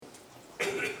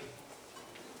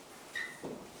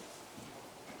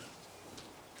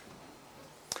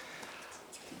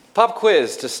Pop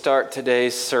quiz to start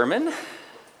today's sermon.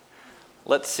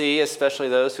 Let's see, especially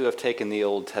those who have taken the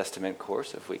Old Testament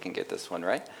course, if we can get this one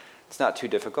right. It's not too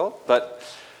difficult, but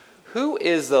who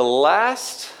is the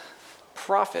last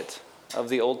prophet of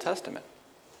the Old Testament?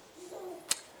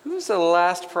 Who's the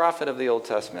last prophet of the Old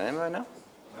Testament? Anybody know?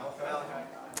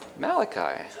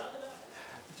 Malachi.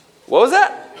 What was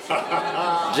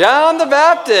that? John the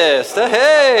Baptist.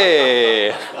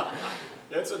 Hey!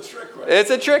 It's a trick question. It's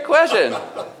a trick question,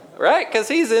 right? Because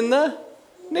he's in the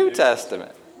New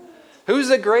Testament. Who's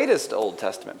the greatest Old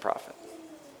Testament prophet?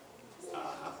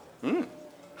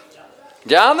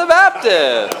 John the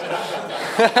Baptist.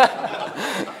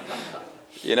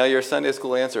 You know, your Sunday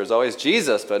school answer is always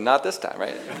Jesus, but not this time,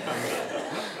 right?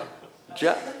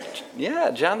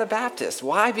 John the Baptist.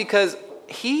 Why? Because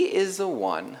he is the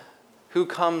one who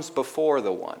comes before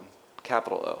the one,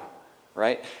 capital O,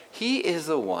 right? He is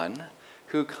the one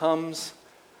who comes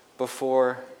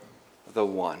before the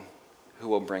one who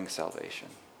will bring salvation.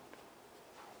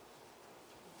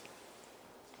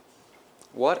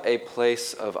 What a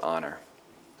place of honor.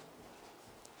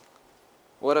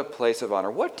 What a place of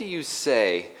honor. What do you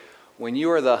say when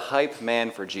you are the hype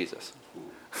man for Jesus?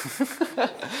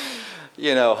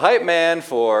 You know, hype man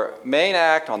for main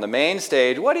act on the main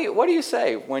stage. What do you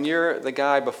say when you're the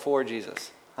guy before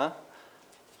Jesus? Huh?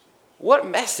 What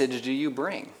message do you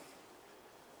bring?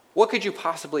 What could you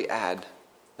possibly add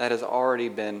that has already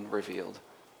been revealed?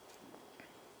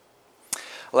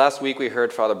 Last week we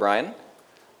heard Father Brian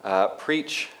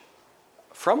preach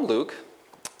from Luke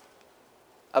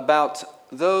about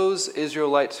those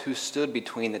Israelites who stood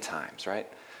between the times, right?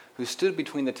 Who stood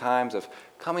between the times of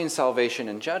coming salvation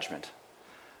and judgment.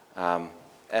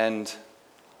 And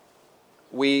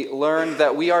we learned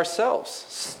that we ourselves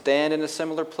stand in a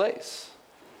similar place.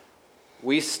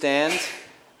 We stand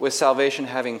with salvation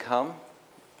having come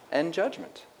and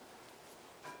judgment.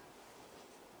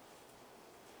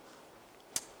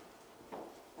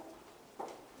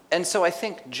 And so I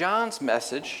think John's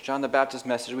message, John the Baptist's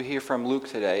message we hear from Luke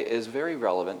today, is very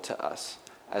relevant to us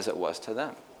as it was to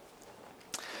them.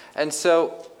 And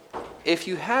so if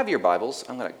you have your Bibles,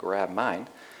 I'm going to grab mine.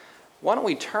 Why don't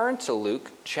we turn to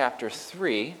Luke chapter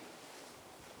 3,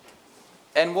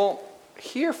 and we'll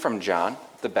hear from John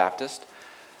the Baptist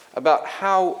about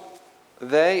how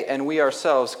they and we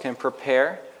ourselves can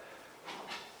prepare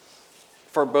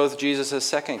for both Jesus'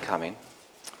 second coming,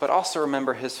 but also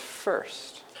remember his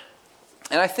first.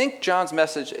 And I think John's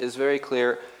message is very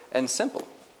clear and simple.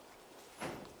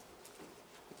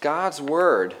 God's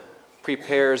word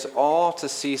prepares all to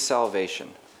see salvation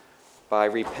by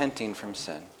repenting from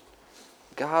sin.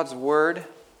 God's word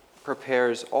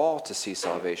prepares all to see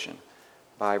salvation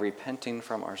by repenting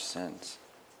from our sins.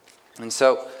 And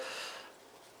so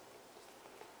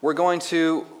we're going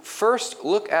to first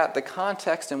look at the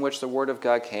context in which the Word of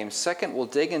God came. Second, we'll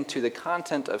dig into the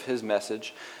content of his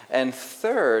message. And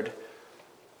third,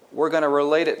 we're going to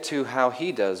relate it to how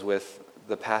he does with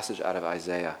the passage out of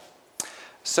Isaiah.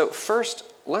 So first,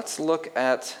 let's look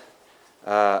at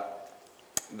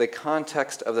the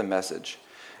context of the message.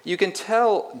 You can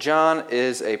tell John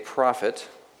is a prophet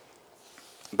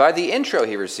by the intro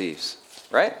he receives,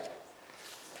 right?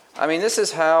 I mean, this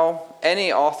is how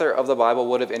any author of the Bible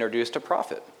would have introduced a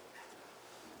prophet.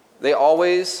 They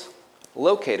always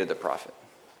located the prophet.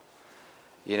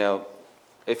 You know,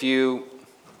 if you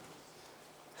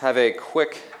have a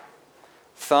quick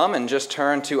thumb and just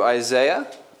turn to Isaiah,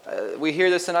 we hear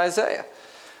this in Isaiah.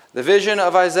 The vision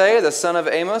of Isaiah, the son of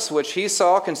Amos, which he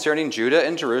saw concerning Judah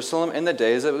and Jerusalem in the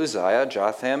days of Uzziah,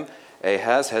 Jotham,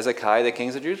 Ahaz, Hezekiah, the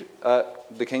kings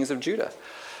of Judah.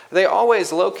 They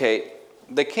always locate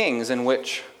the kings in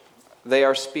which they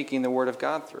are speaking the word of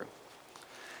God through.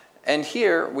 And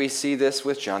here we see this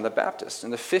with John the Baptist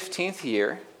in the 15th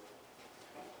year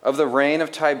of the reign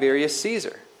of Tiberius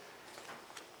Caesar.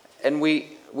 And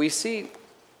we see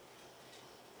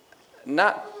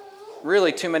not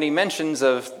really too many mentions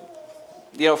of,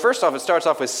 first off, it starts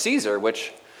off with Caesar,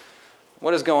 which,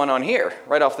 what is going on here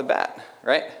right off the bat,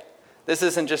 right? This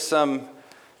isn't just some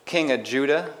king of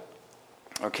Judah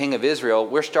or king of Israel.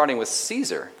 We're starting with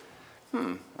Caesar.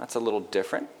 That's a little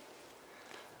different.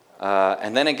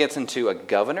 And then it gets into a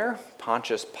governor,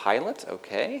 Pontius Pilate,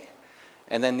 okay.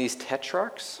 And then these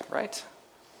tetrarchs, right?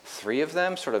 3 of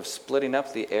them sort of splitting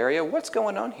up the area. What's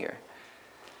going on here?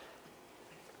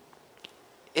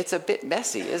 It's a bit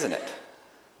messy, isn't it?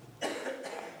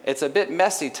 It's a bit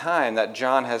messy time that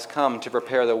John has come to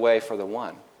prepare the way for the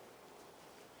one.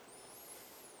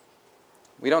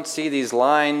 We don't see these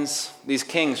lines, these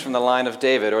kings from the line of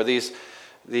David, or these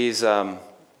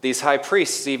high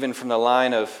priests even from the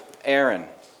line of Aaron.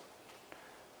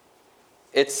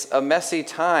 It's a messy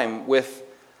time with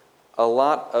a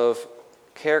lot of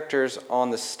characters on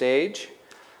the stage.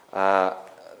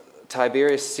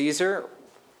 Tiberius Caesar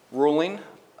ruling.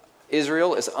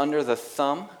 Israel is under the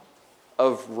thumb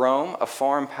of Rome, a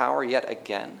foreign power yet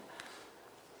again.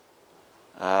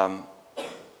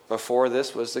 Before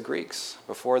this was the Greeks.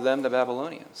 Before them, the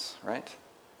Babylonians, right?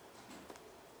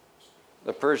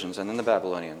 The Persians and then the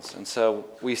Babylonians. And so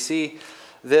we see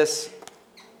this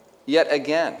yet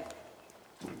again.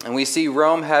 And we see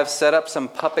Rome have set up some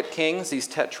puppet kings, these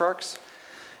tetrarchs.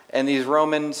 And these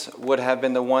Romans would have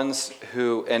been the ones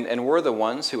who, and were the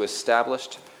ones who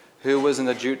established who was in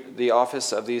the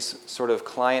office of these sort of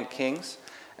client kings.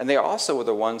 And they also were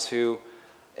the ones who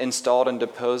installed and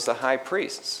deposed the high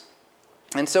priests.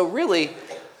 And so really,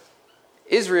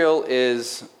 Israel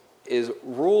is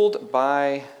ruled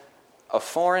by a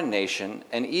foreign nation,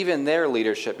 and even their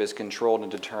leadership is controlled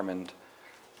and determined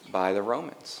by the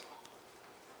Romans.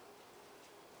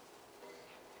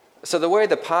 So the way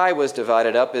the pie was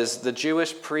divided up is the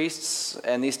Jewish priests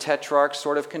and these tetrarchs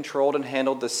sort of controlled and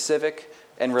handled the civic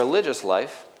and religious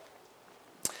life,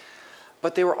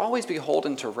 but they were always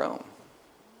beholden to Rome.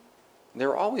 They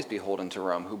were always beholden to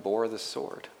Rome, who bore the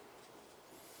sword.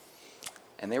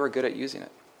 And they were good at using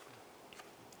it.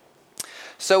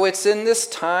 So it's in this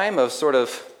time of sort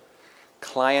of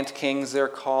client kings, they're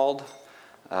called,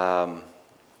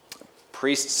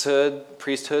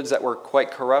 priesthoods that were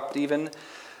quite corrupt even,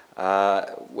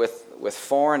 with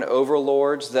foreign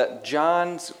overlords, that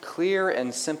John's clear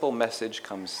and simple message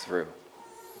comes through.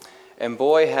 And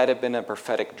boy, had it been a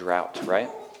prophetic drought, right?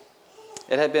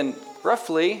 It had been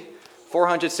roughly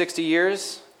 460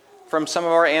 years from some of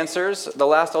our answers, the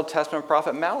last Old Testament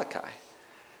prophet Malachi.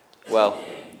 Well,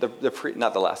 the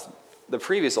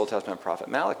previous Old Testament prophet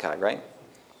Malachi, right?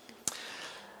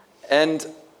 And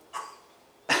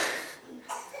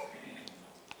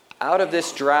out of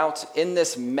this drought, in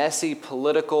this messy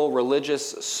political,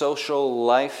 religious, social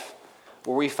life,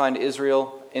 where we find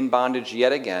Israel in bondage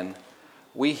yet again,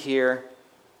 we hear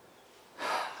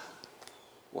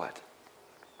what?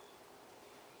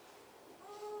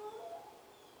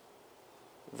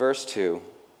 Verse 2,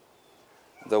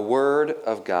 the word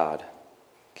of God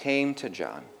came to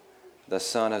John, the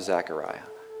son of Zechariah,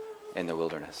 in the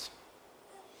wilderness.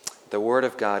 The word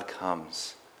of God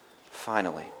comes,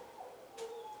 finally.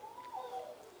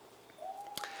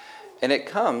 And it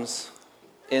comes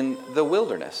in the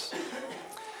wilderness.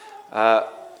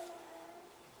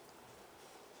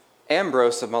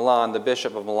 Ambrose of Milan, the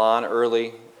bishop of Milan,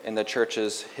 early in the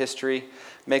church's history,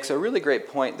 makes a really great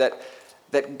point that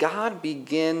God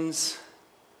begins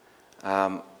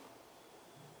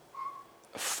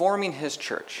forming his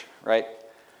church, right?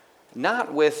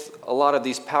 Not with a lot of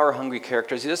these power-hungry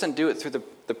characters. He doesn't do it through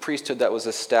the priesthood that was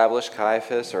established,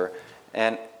 Caiaphas,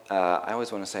 I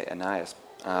always want to say Ananias,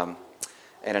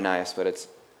 but it's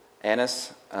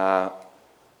Annas.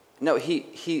 No,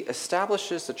 he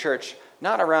establishes the church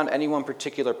not around any one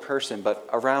particular person, but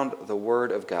around the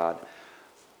Word of God.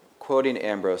 Quoting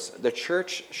Ambrose, the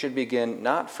church should begin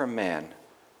not from man,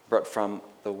 but from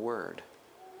the Word.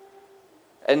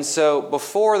 And so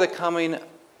before the coming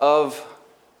of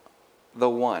the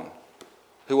one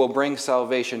who will bring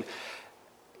salvation,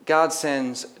 God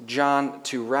sends John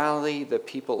to rally the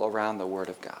people around the Word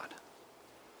of God.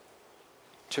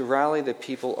 To rally the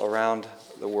people around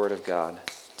the Word of God,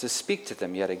 to speak to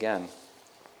them yet again.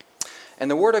 And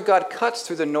the Word of God cuts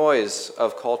through the noise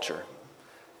of culture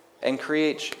and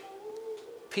creates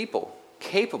people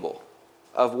capable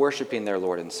of worshiping their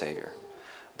Lord and Savior.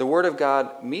 The Word of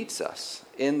God meets us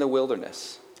in the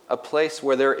wilderness, a place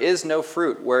where there is no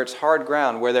fruit, where it's hard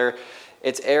ground, where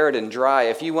it's arid and dry.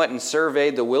 If you went and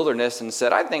surveyed the wilderness and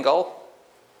said, I think I'll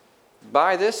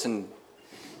buy this and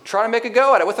try to make a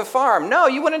go at it with a farm. No,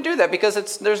 you wouldn't do that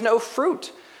because there's no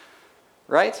fruit,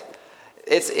 right?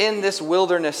 It's in this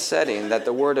wilderness setting that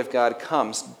the Word of God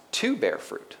comes to bear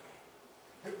fruit.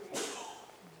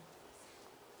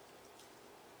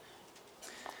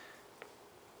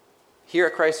 Here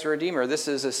at Christ the Redeemer, this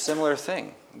is a similar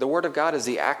thing. The Word of God is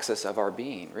the axis of our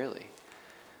being, really.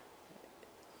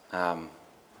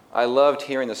 I loved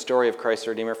hearing the story of Christ the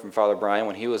Redeemer from Father Brian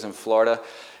when he was in Florida.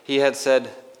 He had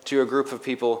said to a group of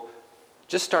people,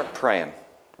 just start praying,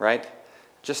 right?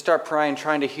 Just start praying,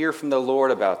 trying to hear from the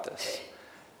Lord about this.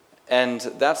 And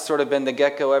that's sort of been the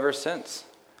get-go ever since.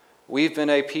 We've been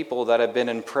a people that have been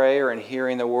in prayer and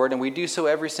hearing the Word, and we do so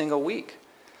every single week.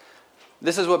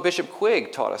 This is what Bishop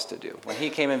Quigg taught us to do when he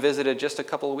came and visited just a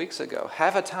couple of weeks ago.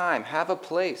 Have a time, have a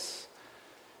place.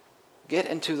 Get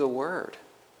into the Word.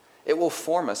 It will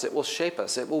form us, it will shape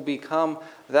us, it will become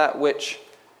that which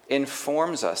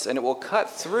informs us, and it will cut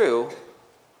through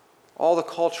all the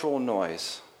cultural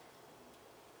noise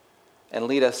and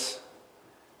lead us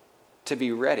to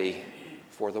be ready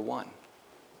for the one.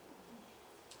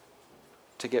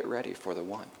 To get ready for the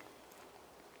one.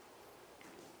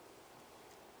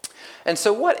 And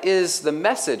so what is the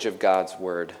message of God's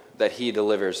word that he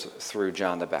delivers through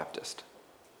John the Baptist?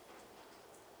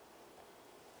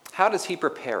 How does he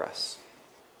prepare us?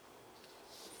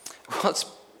 Well, it's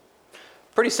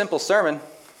a pretty simple sermon.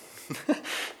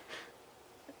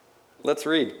 Let's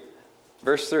read.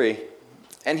 Verse 3.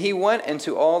 And he went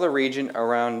into all the region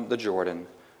around the Jordan,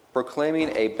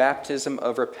 proclaiming a baptism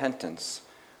of repentance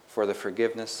for the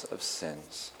forgiveness of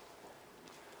sins.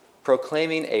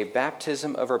 Proclaiming a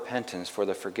baptism of repentance for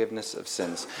the forgiveness of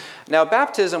sins. Now,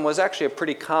 baptism was actually a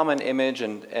pretty common image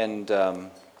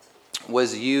and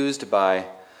was used by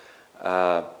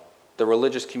the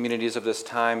religious communities of this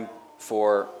time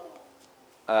for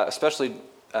especially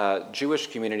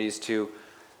Jewish communities to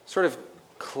sort of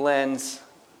cleanse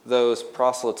those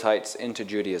proselytes into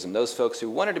Judaism. Those folks who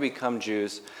wanted to become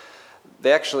Jews,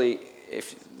 they actually,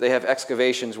 if they have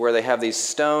excavations where they have these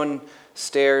stone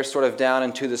stairs sort of down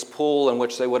into this pool in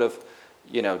which they would have,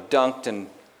 dunked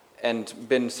and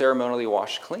been ceremonially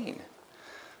washed clean.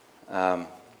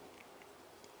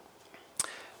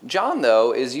 John,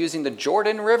 though, is using the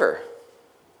Jordan River.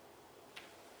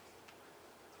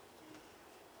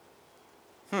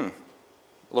 A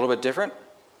little bit different.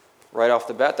 Right off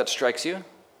the bat, that strikes you.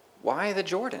 Why the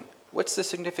Jordan? What's the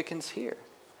significance here?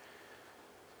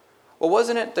 Well,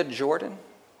 wasn't it the Jordan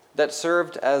that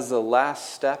served as the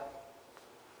last step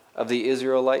of the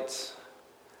Israelites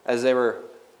as they were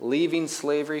leaving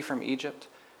slavery from Egypt,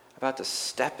 about to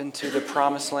step into the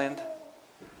promised land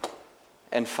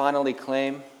and finally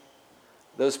claim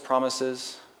those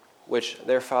promises which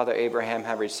their father Abraham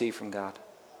had received from God?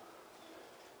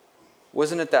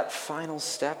 Wasn't it that final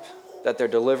step that their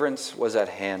deliverance was at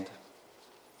hand?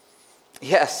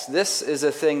 Yes, this is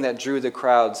a thing that drew the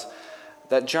crowds,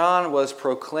 that John was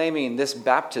proclaiming this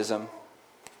baptism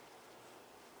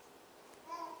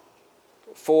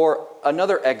for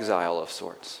another exile of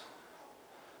sorts.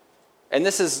 And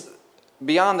this is,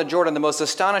 beyond the Jordan, the most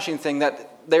astonishing thing,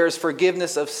 that there is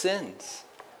forgiveness of sins.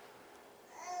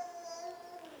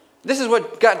 This is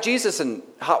what got Jesus in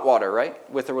hot water,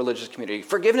 right, with the religious community.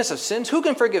 Forgiveness of sins? Who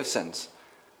can forgive sins?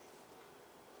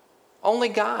 Only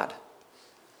God.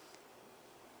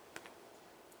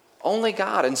 Only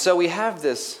God. And so we have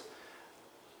this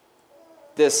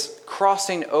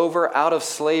crossing over out of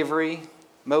slavery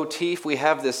motif. We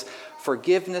have this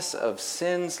forgiveness of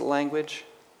sins language.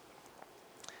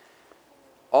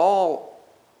 All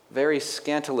very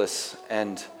scandalous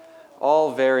and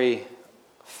all very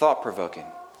thought-provoking.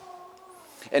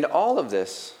 And all of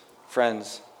this,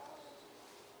 friends,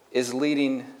 is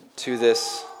leading to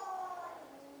this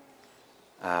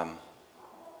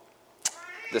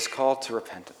call to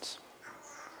repentance.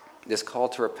 This call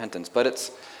to repentance. But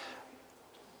it's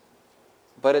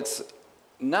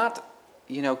not,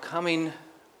 coming.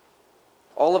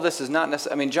 All of this is not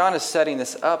necessarily. John is setting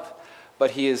this up,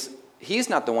 but he's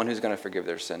not the one who's going to forgive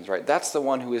their sins, right? That's the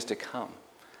one who is to come.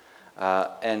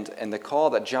 And the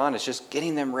call that John is just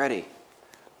getting them ready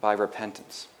by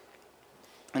repentance.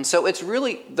 And so it's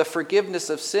really the forgiveness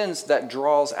of sins that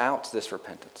draws out this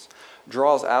repentance,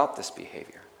 draws out this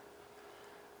behavior.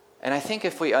 And I think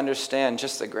if we understand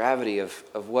just the gravity of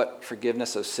what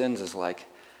forgiveness of sins is like,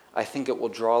 I think it will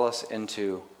draw us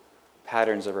into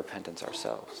patterns of repentance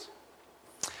ourselves.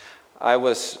 I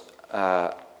was,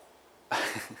 when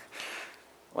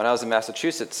I was in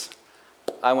Massachusetts,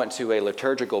 I went to a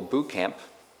liturgical boot camp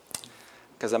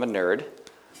because I'm a nerd.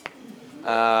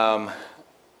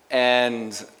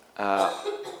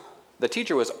 The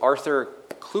teacher was Artie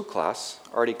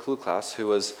Kluclas, who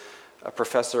was a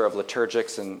professor of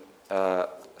liturgics and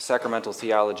sacramental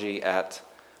theology at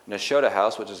Nashotah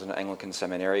House, which is an Anglican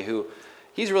seminary,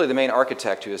 he's really the main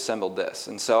architect who assembled this.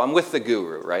 And so I'm with the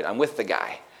guru, right? I'm with the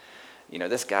guy.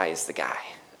 This guy is the guy.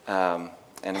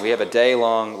 And we have a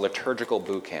day-long liturgical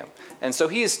boot camp. And so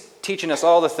he's teaching us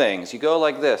all the things. You go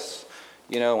like this,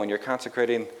 when you're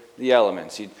consecrating the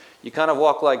elements. You kind of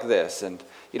walk like this, and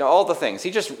all the things.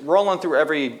 He's just rolling through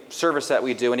every service that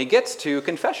we do, and he gets to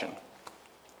confession.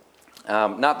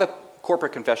 Not the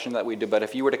corporate confession that we do, but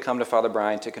if you were to come to Father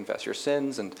Brian to confess your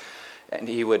sins, and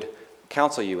he would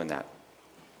counsel you in that.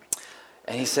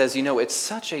 And he says, it's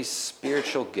such a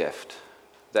spiritual gift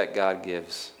that God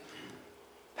gives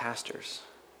pastors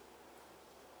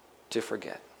to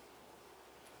forget.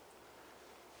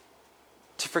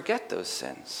 To forget those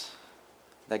sins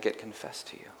that get confessed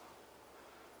to you.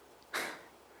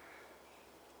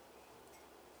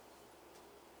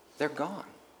 they're gone.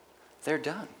 They're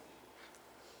done.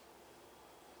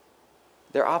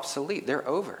 They're obsolete. They're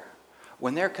over.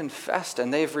 When they're confessed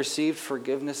and they've received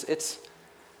forgiveness, it's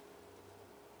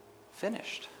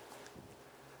finished.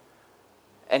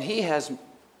 And he has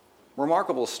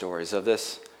remarkable stories of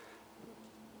this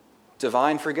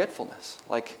divine forgetfulness.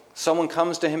 Like someone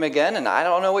comes to him again and I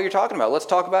don't know what you're talking about. Let's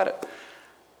talk about it.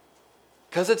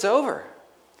 Because it's over.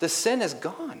 The sin is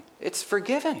gone. It's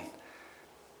forgiven.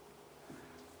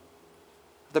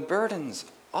 The burden's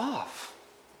off.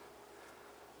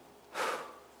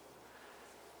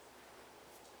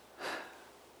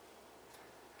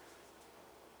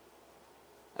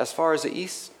 As far as the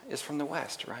east is from the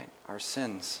west, right? Our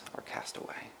sins are cast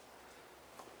away.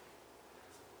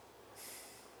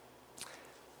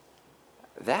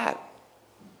 That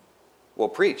will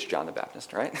preach John the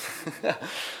Baptist, right?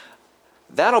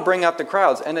 That'll bring out the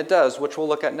crowds, and it does, which we'll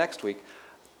look at next week.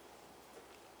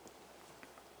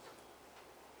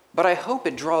 But I hope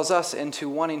it draws us into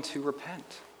wanting to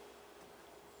repent.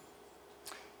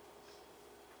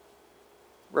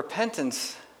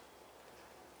 Repentance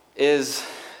is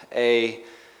a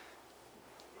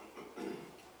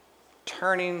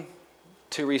turning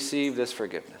to receive this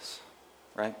forgiveness,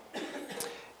 right?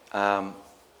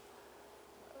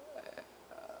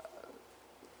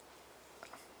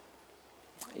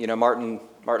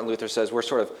 Martin Luther says we're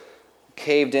sort of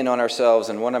caved in on ourselves,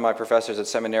 and one of my professors at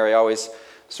seminary always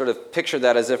sort of pictured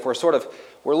that as if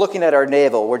we're looking at our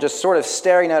navel, we're just sort of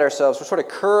staring at ourselves, we're sort of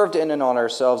curved in and on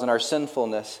ourselves and our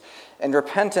sinfulness. And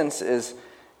repentance is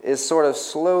sort of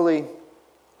slowly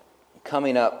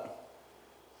coming up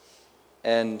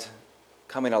and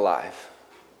coming alive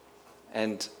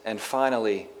and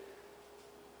finally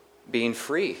being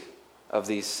free of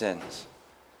these sins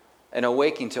and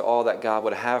awaking to all that God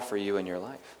would have for you in your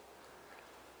life.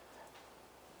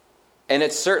 And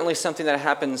it's certainly something that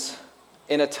happens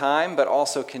in a time, but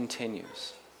also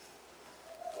continues.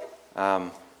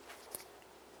 I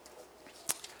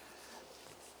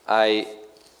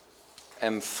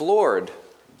am floored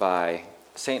by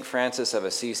St. Francis of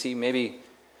Assisi. Maybe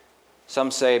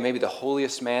some say maybe the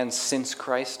holiest man since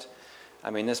Christ.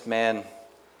 I mean, this man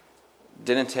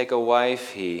didn't take a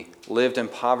wife. He lived in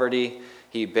poverty.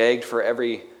 He begged for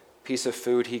every piece of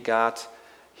food he got.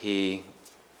 He,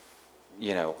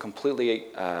 completely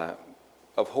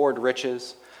abhorred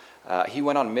riches. He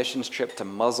went on a missions trip to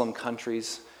Muslim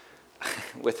countries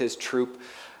with his troop.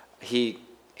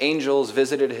 Angels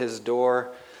visited his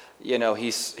door.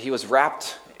 He was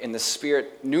wrapped in the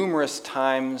Spirit numerous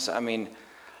times. I mean,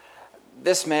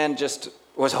 this man just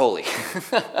was holy.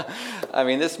 I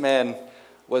mean, this man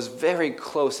was very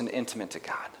close and intimate to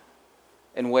God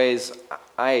in ways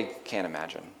I can't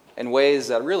imagine, in ways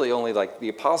that really only like the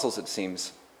apostles, it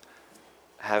seems,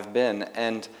 have been.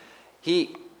 And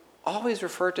he always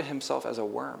referred to himself as a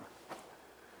worm.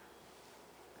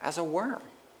 As a worm.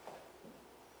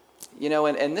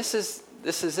 And this is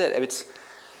it. It's,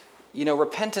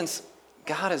 repentance,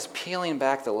 God is peeling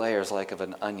back the layers like of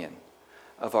an onion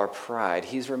of our pride.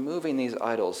 He's removing these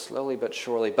idols slowly but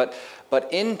surely, but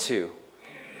into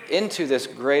this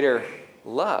greater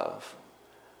love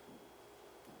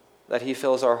that he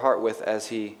fills our heart with as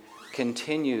he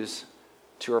continues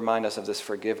to remind us of this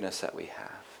forgiveness that we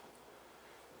have.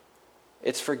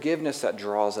 It's forgiveness that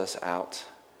draws us out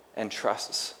and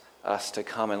trusts us to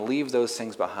come and leave those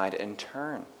things behind and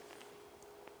turn.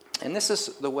 And this is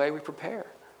the way we prepare.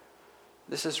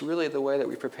 This is really the way that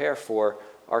we prepare for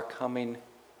our coming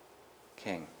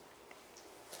King.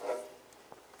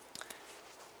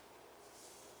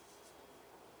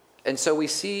 And so we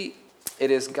see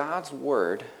it is God's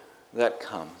word that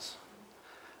comes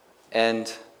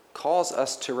and calls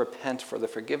us to repent for the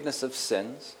forgiveness of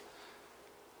sins.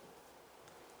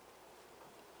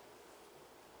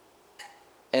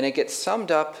 And it gets summed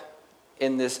up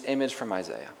in this image from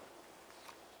Isaiah.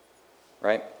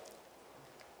 Right?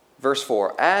 Verse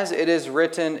 4, as it is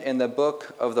written in the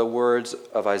book of the words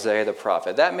of Isaiah the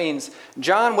prophet. That means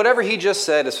John, whatever he just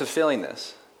said, is fulfilling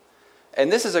this. And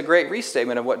this is a great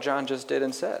restatement of what John just did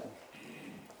and said.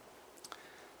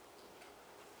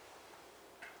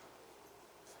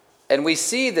 And we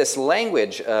see this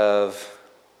language of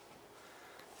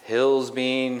hills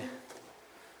being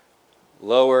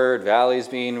lowered, valleys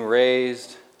being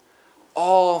raised,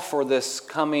 all for this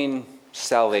coming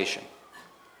salvation.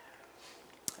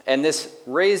 And this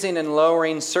raising and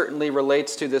lowering certainly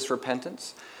relates to this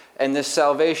repentance. And this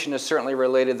salvation is certainly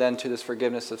related then to this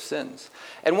forgiveness of sins.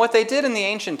 And what they did in the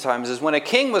ancient times is when a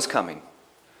king was coming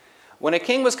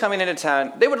into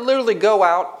town, they would literally go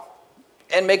out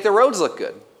and make the roads look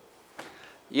good.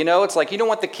 You know, it's like you don't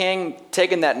want the king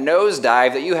taking that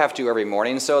nosedive that you have to every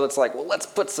morning. So it's like, well, let's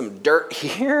put some dirt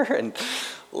here and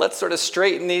let's sort of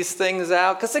straighten these things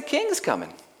out because the king's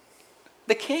coming.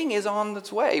 The king is on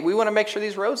its way. We want to make sure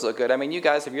these roads look good. I mean, you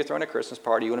guys, if you're throwing a Christmas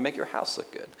party, you want to make your house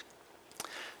look good.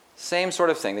 Same sort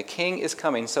of thing. The king is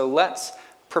coming, so let's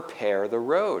prepare the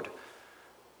road.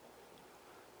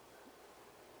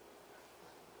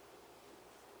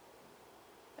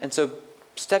 And so,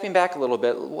 stepping back a little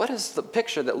bit, what is the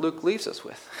picture that Luke leaves us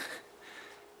with?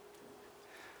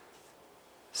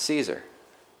 Caesar,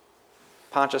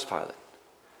 Pontius Pilate,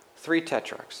 3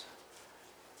 tetrarchs,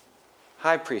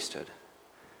 high priesthood,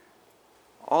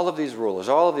 all of these rulers,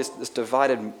 all of this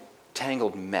divided,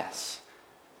 tangled mess.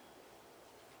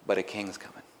 But a king's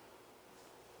coming.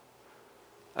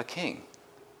 A king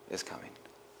is coming.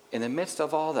 In the midst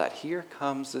of all that, here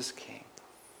comes this king.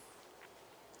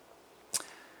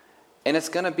 And it's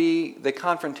going to be the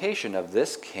confrontation of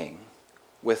this king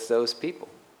with those people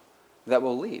that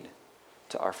will lead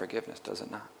to our forgiveness, does it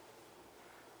not?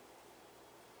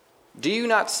 Do you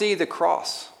not see the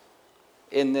cross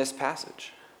in this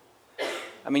passage?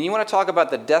 I mean, you want to talk about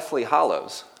the Deathly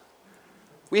Hallows.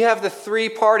 We have the 3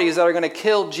 parties that are going to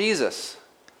kill Jesus,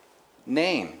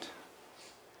 named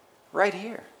right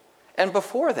here. And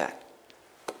before that,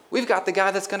 we've got the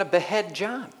guy that's going to behead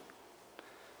John.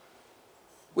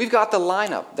 We've got the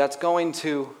lineup that's going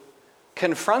to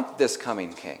confront this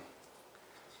coming king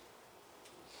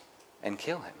and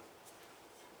kill him.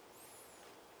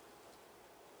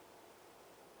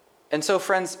 And so,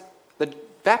 friends, the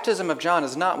baptism of John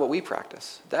is not what we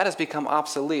practice. That has become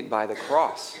obsolete by the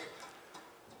cross.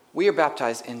 We are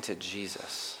baptized into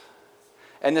Jesus.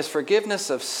 And this forgiveness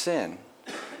of sin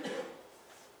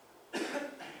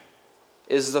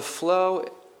is the flow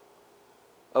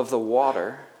of the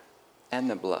water and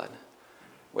the blood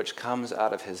which comes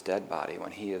out of his dead body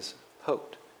when he is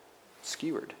poked,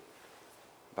 skewered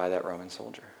by that Roman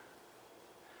soldier.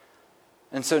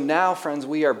 And so now, friends,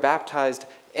 we are baptized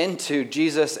into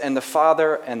Jesus and the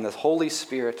Father and the Holy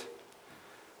Spirit,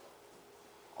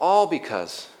 all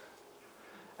because,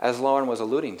 as Lauren was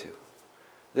alluding to,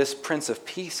 this Prince of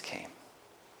Peace came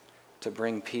to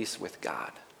bring peace with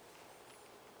God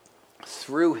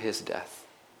through his death,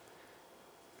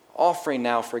 offering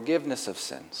now forgiveness of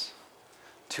sins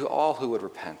to all who would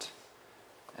repent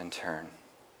and turn.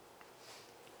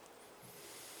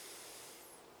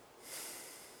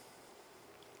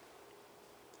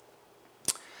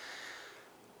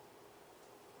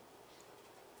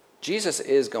 Jesus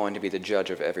is going to be the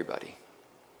judge of everybody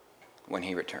when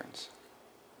he returns.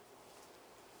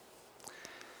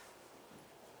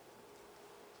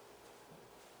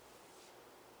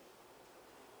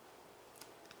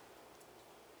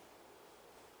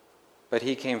 But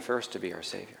he came first to be our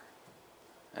Savior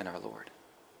and our Lord.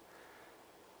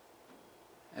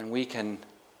 And we can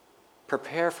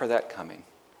prepare for that coming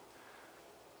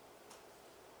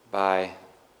by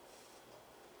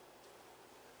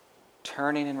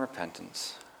turning in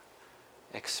repentance,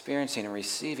 experiencing and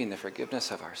receiving the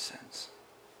forgiveness of our sins,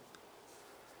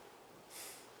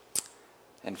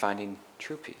 and finding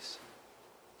true peace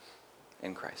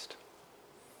in Christ.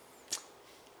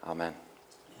 Amen.